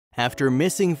After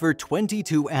missing for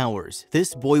 22 hours,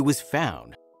 this boy was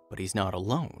found, but he's not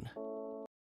alone.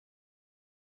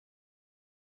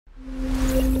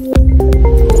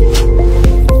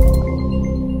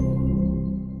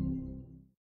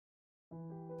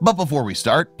 But before we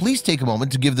start, please take a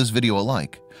moment to give this video a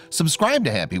like, subscribe to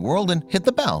HappyWorld, and hit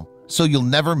the bell so you'll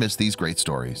never miss these great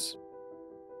stories.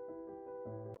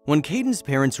 When Caden's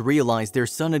parents realized their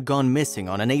son had gone missing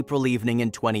on an April evening in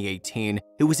 2018,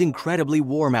 it was incredibly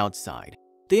warm outside.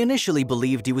 They initially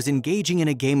believed he was engaging in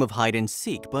a game of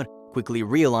hide-and-seek, but quickly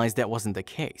realized that wasn't the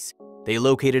case. They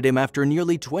located him after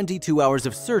nearly 22 hours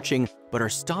of searching, but are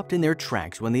stopped in their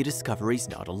tracks when they discover he's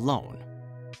not alone.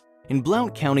 In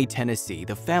Blount County, Tennessee,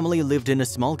 the family lived in a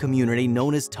small community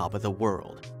known as Top of the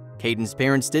World. Caden's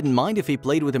parents didn't mind if he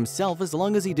played with himself as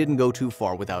long as he didn't go too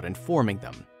far without informing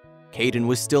them. Caden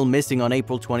was still missing on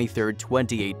April 23,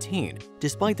 2018,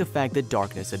 despite the fact that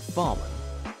darkness had fallen.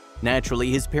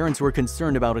 Naturally, his parents were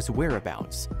concerned about his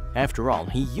whereabouts. After all,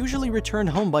 he usually returned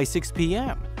home by 6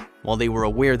 p.m. While they were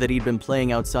aware that he'd been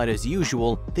playing outside as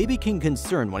usual, they became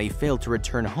concerned when he failed to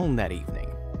return home that evening.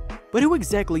 But who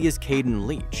exactly is Caden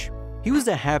Leach? He was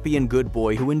a happy and good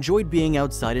boy who enjoyed being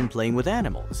outside and playing with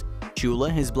animals. Chula,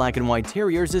 his black and white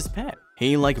terrier, is his pet.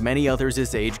 He, like many others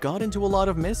his age, got into a lot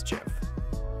of mischief.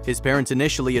 His parents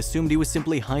initially assumed he was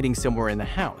simply hiding somewhere in the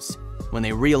house. When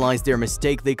they realized their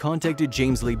mistake, they contacted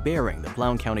James Lee Baring, the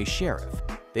Blount County Sheriff.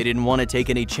 They didn't want to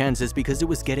take any chances because it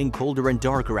was getting colder and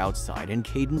darker outside and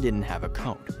Caden didn't have a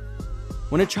coat.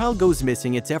 When a child goes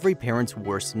missing, it's every parent's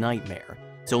worst nightmare.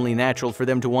 It's only natural for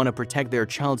them to want to protect their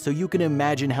child, so you can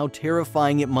imagine how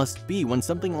terrifying it must be when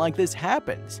something like this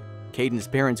happens. Caden's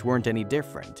parents weren't any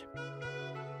different.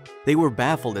 They were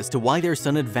baffled as to why their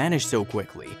son had vanished so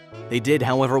quickly. They did,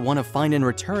 however, want to find and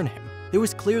return him. There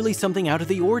was clearly something out of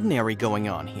the ordinary going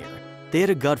on here. They had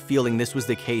a gut feeling this was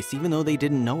the case even though they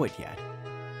didn't know it yet.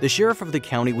 The sheriff of the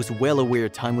county was well aware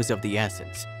time was of the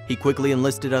essence. He quickly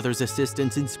enlisted others'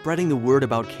 assistance in spreading the word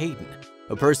about Caden.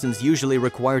 A person's usually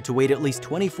required to wait at least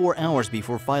 24 hours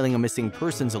before filing a missing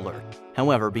persons alert.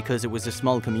 However, because it was a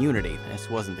small community, this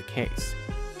wasn't the case.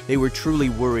 They were truly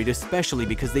worried, especially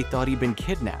because they thought he'd been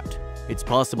kidnapped. It's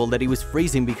possible that he was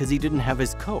freezing because he didn't have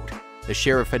his coat. The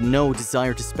sheriff had no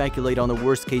desire to speculate on the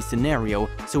worst-case scenario,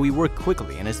 so he worked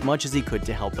quickly and as much as he could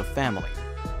to help the family.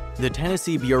 The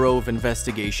Tennessee Bureau of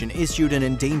Investigation issued an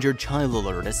endangered child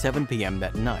alert at 7 p.m.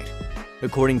 that night.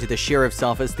 According to the sheriff's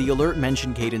office, the alert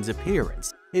mentioned Caden's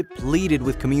appearance. It pleaded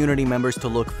with community members to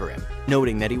look for him,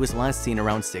 noting that he was last seen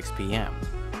around 6 p.m.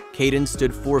 Caden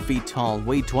stood 4 feet tall,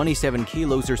 weighed 27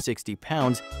 kilos or 60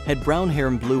 pounds, had brown hair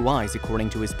and blue eyes according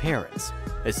to his parents.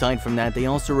 Aside from that, they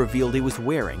also revealed he was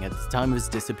wearing at the time of his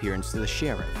disappearance to the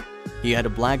sheriff. He had a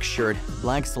black shirt,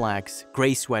 black slacks,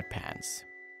 gray sweatpants.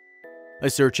 A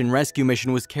search and rescue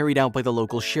mission was carried out by the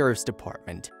local sheriff's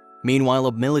department. Meanwhile,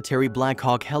 a military Black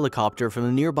Hawk helicopter from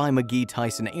the nearby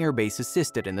McGee-Tyson Air Base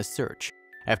assisted in the search.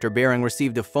 After Baring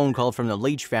received a phone call from the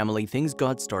Leach family, things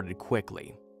got started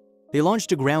quickly. They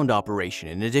launched a ground operation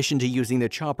in addition to using the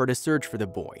chopper to search for the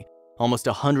boy. Almost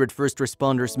 100 first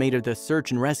responders made it the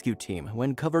search and rescue team who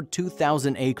uncovered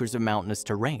 2,000 acres of mountainous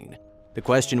terrain. The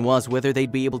question was whether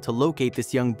they'd be able to locate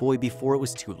this young boy before it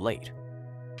was too late.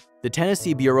 The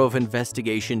Tennessee Bureau of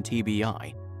Investigation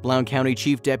 (TBI), Blount County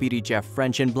Chief Deputy Jeff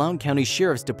French, and Blount County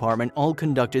Sheriff's Department all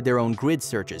conducted their own grid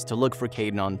searches to look for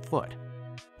Caden on foot.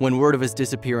 When word of his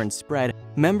disappearance spread,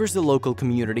 members of the local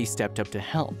community stepped up to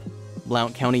help.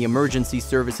 Blount County Emergency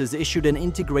Services issued an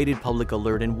integrated public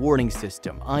alert and warning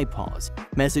system (IPAWS)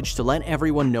 message to let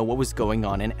everyone know what was going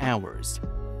on in hours.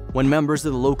 When members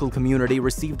of the local community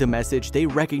received the message, they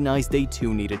recognized they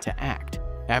too needed to act.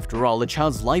 After all, a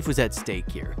child's life was at stake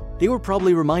here. They were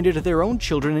probably reminded of their own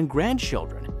children and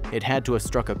grandchildren. It had to have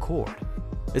struck a chord.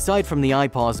 Aside from the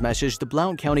IPAWS message, the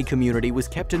Blount County community was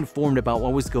kept informed about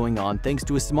what was going on thanks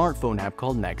to a smartphone app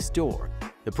called Nextdoor.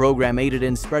 The program aided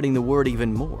in spreading the word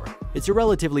even more. It's a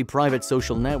relatively private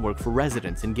social network for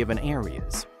residents in given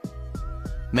areas.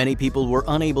 Many people were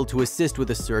unable to assist with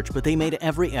the search, but they made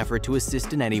every effort to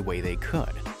assist in any way they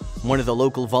could. One of the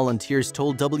local volunteers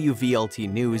told WVLT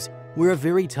News, "We're a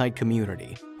very tight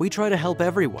community. We try to help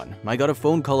everyone. I got a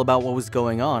phone call about what was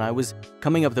going on. I was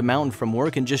coming up the mountain from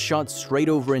work and just shot straight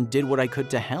over and did what I could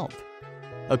to help."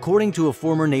 According to a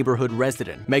former neighborhood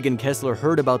resident, Megan Kessler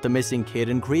heard about the missing kid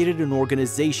and created an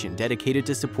organization dedicated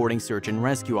to supporting search and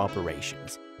rescue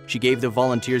operations. She gave the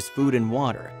volunteers food and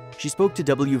water. She spoke to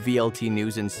WVLT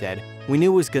News and said, "We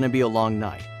knew it was going to be a long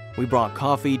night. We brought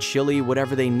coffee, chili,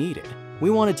 whatever they needed. We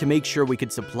wanted to make sure we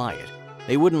could supply it.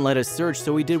 They wouldn't let us search,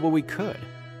 so we did what we could."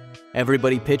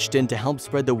 Everybody pitched in to help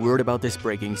spread the word about this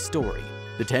breaking story.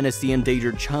 The Tennessee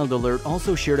Endangered Child Alert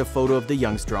also shared a photo of the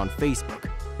youngster on Facebook.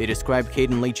 They described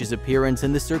Caden Leach's appearance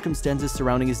and the circumstances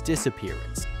surrounding his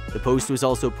disappearance. The post was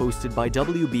also posted by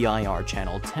WBIR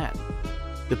Channel 10.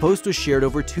 The post was shared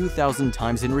over 2,000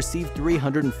 times and received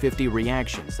 350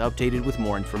 reactions, updated with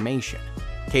more information.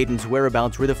 Caden's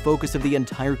whereabouts were the focus of the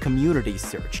entire community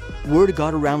search. Word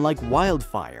got around like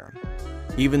wildfire.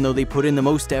 Even though they put in the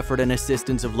most effort and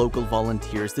assistance of local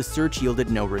volunteers, the search yielded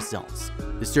no results.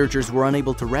 The searchers were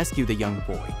unable to rescue the young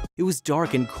boy. It was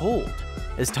dark and cold.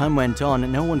 As time went on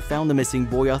and no one found the missing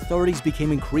boy, authorities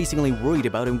became increasingly worried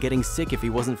about him getting sick if he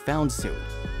wasn't found soon.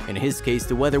 In his case,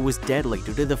 the weather was deadly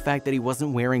due to the fact that he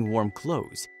wasn't wearing warm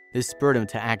clothes. This spurred him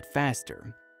to act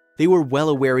faster. They were well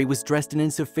aware he was dressed in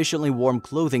insufficiently warm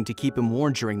clothing to keep him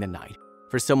warm during the night.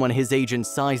 For someone his age and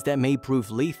size, that may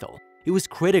prove lethal. It was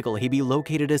critical he be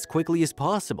located as quickly as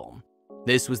possible.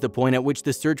 This was the point at which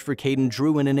the search for Caden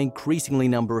drew in an increasingly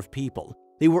number of people.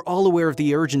 They were all aware of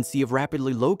the urgency of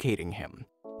rapidly locating him.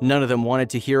 None of them wanted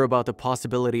to hear about the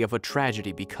possibility of a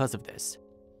tragedy because of this.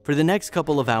 For the next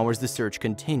couple of hours, the search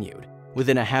continued.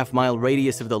 Within a half-mile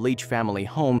radius of the Leach family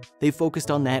home, they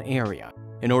focused on that area.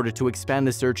 In order to expand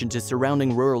the search into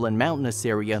surrounding rural and mountainous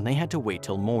area, they had to wait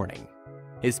till morning.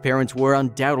 His parents were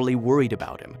undoubtedly worried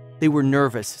about him. They were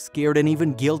nervous, scared, and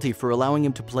even guilty for allowing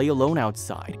him to play alone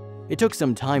outside. It took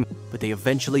some time, but they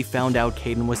eventually found out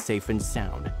Caden was safe and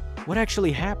sound. What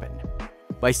actually happened?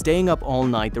 By staying up all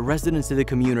night, the residents of the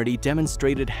community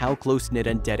demonstrated how close-knit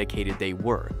and dedicated they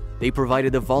were. They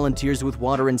provided the volunteers with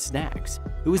water and snacks.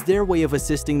 It was their way of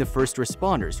assisting the first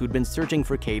responders who'd been searching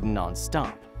for Caden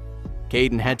non-stop.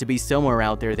 Caden had to be somewhere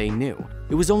out there, they knew.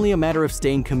 It was only a matter of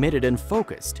staying committed and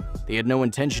focused. They had no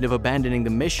intention of abandoning the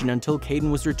mission until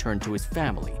Caden was returned to his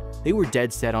family. They were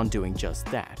dead set on doing just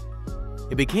that.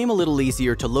 It became a little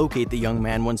easier to locate the young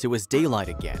man once it was daylight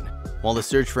again. While the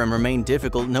search for him remained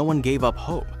difficult, no one gave up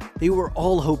hope. They were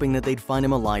all hoping that they'd find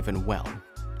him alive and well.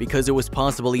 Because it was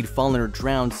possible he'd fallen or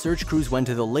drowned, search crews went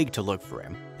to the lake to look for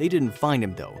him. They didn't find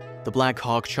him though. The Black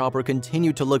Hawk chopper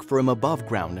continued to look for him above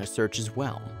ground in a search as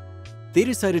well. They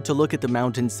decided to look at the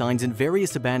mountain signs and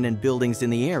various abandoned buildings in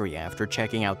the area after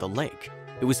checking out the lake.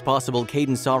 It was possible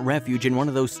Caden sought refuge in one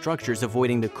of those structures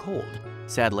avoiding the cold.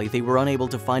 Sadly, they were unable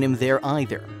to find him there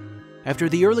either. After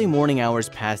the early morning hours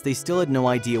passed, they still had no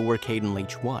idea where Caden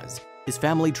Leach was. His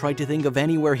family tried to think of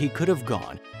anywhere he could have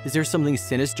gone. Is there something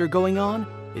sinister going on?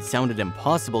 It sounded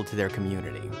impossible to their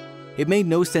community. It made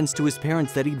no sense to his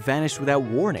parents that he'd vanished without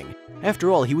warning.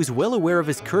 After all, he was well aware of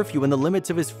his curfew and the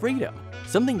limits of his freedom.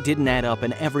 Something didn't add up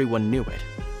and everyone knew it.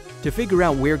 To figure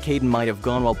out where Caden might have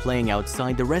gone while playing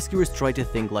outside, the rescuers tried to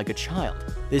think like a child.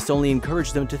 This only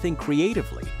encouraged them to think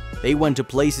creatively. They went to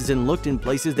places and looked in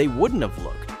places they wouldn't have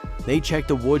looked. They checked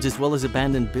the woods as well as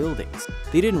abandoned buildings.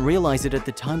 They didn't realize it at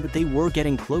the time, but they were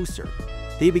getting closer.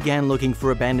 They began looking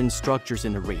for abandoned structures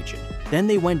in the region. Then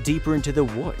they went deeper into the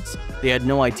woods. They had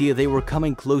no idea they were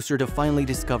coming closer to finally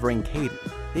discovering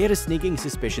Caden. They had a sneaking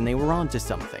suspicion they were onto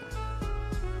something.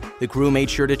 The crew made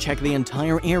sure to check the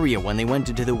entire area when they went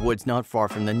into the woods not far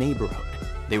from the neighborhood.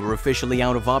 They were officially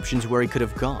out of options where he could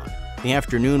have gone. The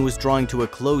afternoon was drawing to a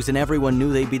close and everyone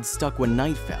knew they'd been stuck when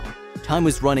night fell. Time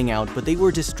was running out, but they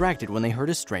were distracted when they heard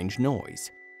a strange noise.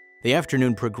 The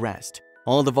afternoon progressed.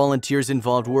 All the volunteers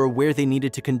involved were aware they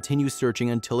needed to continue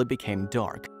searching until it became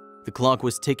dark. The clock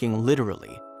was ticking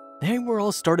literally. They were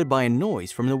all started by a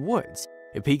noise from the woods.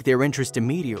 It piqued their interest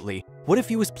immediately. What if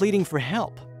he was pleading for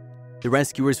help? The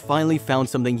rescuers finally found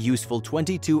something useful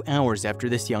 22 hours after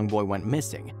this young boy went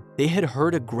missing. They had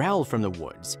heard a growl from the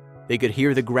woods. They could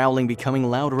hear the growling becoming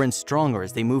louder and stronger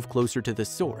as they moved closer to the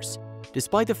source.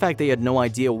 Despite the fact they had no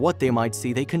idea what they might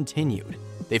see, they continued.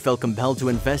 They felt compelled to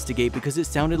investigate because it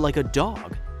sounded like a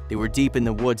dog. They were deep in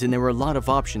the woods and there were a lot of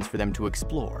options for them to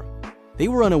explore. They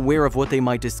were unaware of what they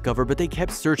might discover, but they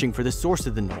kept searching for the source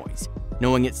of the noise.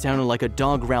 Knowing it sounded like a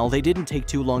dog growl, they didn't take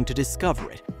too long to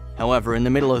discover it. However, in the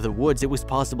middle of the woods, it was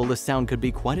possible the sound could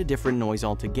be quite a different noise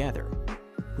altogether.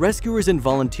 Rescuers and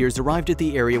volunteers arrived at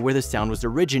the area where the sound was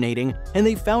originating, and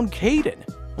they found Caden,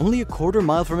 only a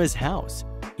quarter-mile from his house.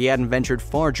 He hadn't ventured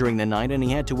far during the night, and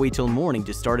he had to wait till morning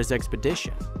to start his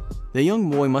expedition. The young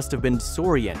boy must have been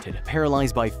disoriented,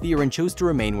 paralyzed by fear, and chose to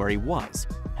remain where he was.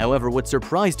 However, what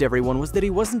surprised everyone was that he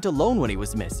wasn't alone when he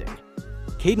was missing.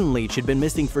 Caden Leach had been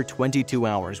missing for 22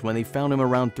 hours when they found him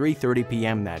around 3:30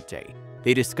 p.m. that day.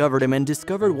 They discovered him and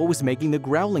discovered what was making the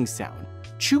growling sound.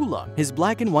 Chula, his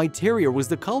black and white terrier, was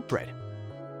the culprit.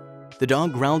 The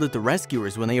dog growled at the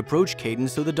rescuers when they approached Caden,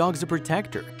 so the dog's a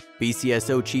protector,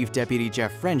 BCSO Chief Deputy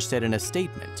Jeff French said in a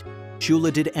statement.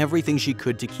 Chula did everything she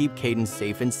could to keep Caden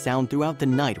safe and sound throughout the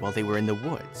night while they were in the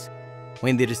woods.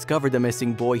 When they discovered the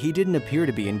missing boy, he didn't appear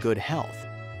to be in good health.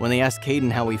 When they asked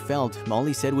Caden how he felt, all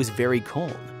he said was very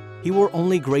cold. He wore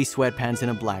only gray sweatpants and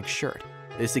a black shirt.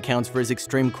 This accounts for his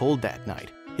extreme cold that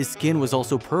night. His skin was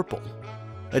also purple.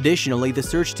 Additionally, the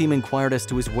search team inquired as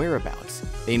to his whereabouts.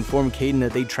 They informed Caden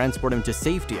that they'd transport him to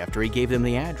safety after he gave them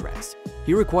the address.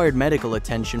 He required medical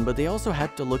attention, but they also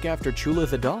had to look after Chula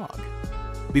the dog.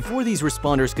 Before these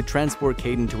responders could transport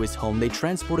Caden to his home, they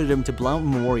transported him to Blount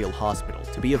Memorial Hospital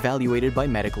to be evaluated by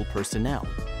medical personnel.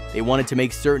 They wanted to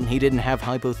make certain he didn't have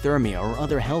hypothermia or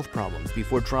other health problems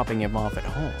before dropping him off at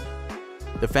home.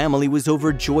 The family was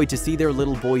overjoyed to see their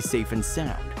little boy safe and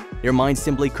sound. Their minds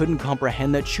simply couldn't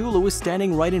comprehend that Chula was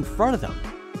standing right in front of them.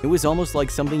 It was almost like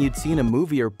something you'd see in a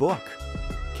movie or book.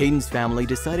 Caden's family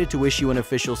decided to issue an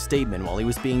official statement while he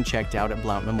was being checked out at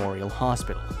Blount Memorial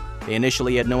Hospital. They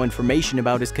initially had no information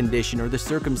about his condition or the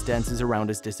circumstances around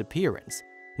his disappearance.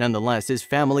 Nonetheless, his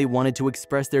family wanted to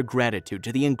express their gratitude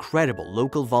to the incredible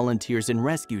local volunteers and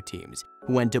rescue teams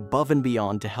who went above and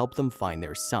beyond to help them find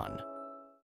their son.